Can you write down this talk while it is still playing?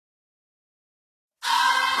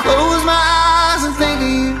Close my eyes and think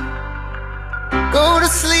of you, go to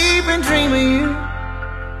sleep and dream of you.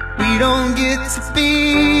 We don't get to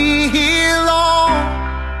be here long.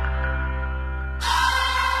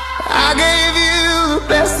 I gave you the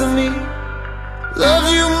best of me, loved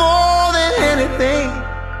you more than anything,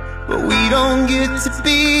 but we don't get to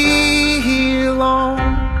be here long.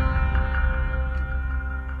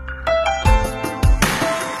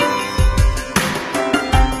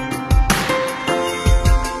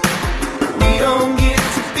 We don't get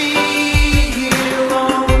to be here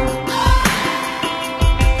long.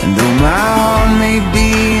 And though my heart may be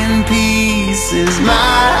in pieces,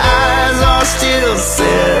 my eyes are still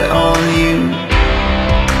set on you.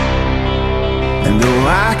 And though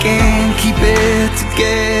I can't keep it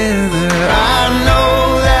together, I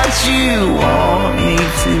know that you want me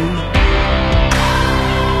to.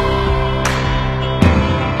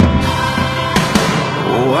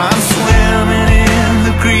 Oh, I'm swimming in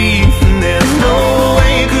the grief, and there's no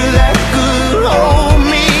anchor that could hold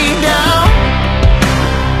me down.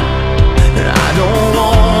 And I don't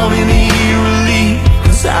want any relief,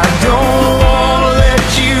 'cause I don't want to let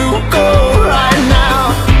you go right now.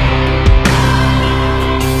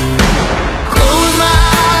 Close my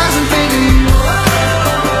eyes and think of you,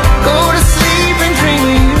 go to sleep and dream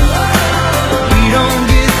of you. We don't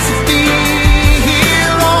get to be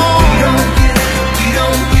here long. We don't get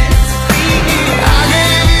to be here. I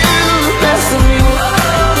gave you the best of me,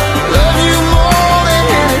 love you more than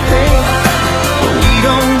anything, but we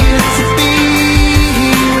don't get to be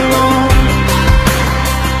here long.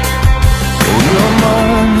 Oh, your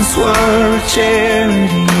moments were a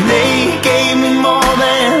charity, they gave me more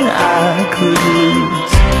than I could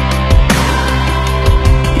lose.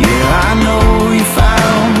 Yeah, I know you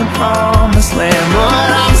found the promised land, but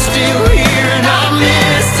I'm still here and I'm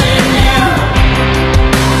missing you.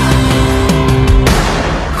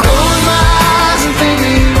 Close my eyes and think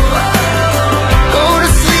of you, go to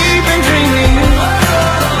sleep and dream of you.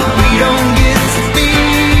 We don't get to be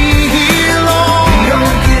here long.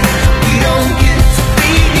 We don't get to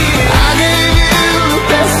be here. I gave you the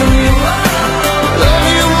best of me, love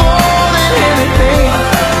you more than anything,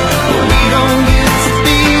 but we don't get to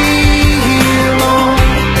be here long.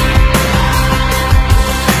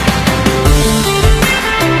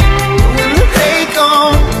 When the day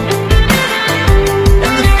comes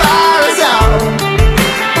and the fire is out,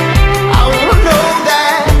 I wanna know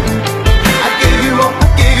that I gave you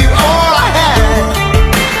all I had.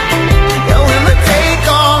 And when the day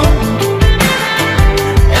comes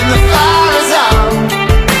and the fire is out,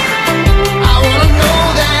 I wanna know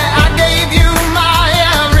that I gave you my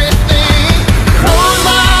everything. Close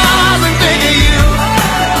my eyes and think of you,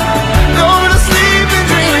 go to sleep and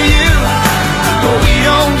dream of you, but we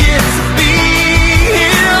don't get to be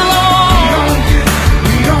here long.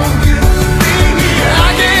 We don't get to be here. I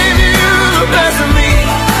gave you the best of me,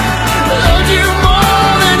 loved you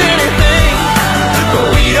more than anything, but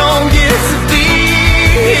we don't get to be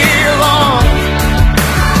here long.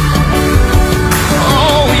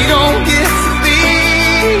 Oh, we don't get to be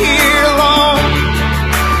here long.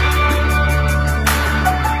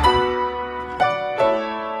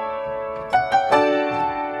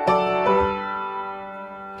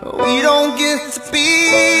 We don't get to be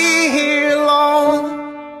here long.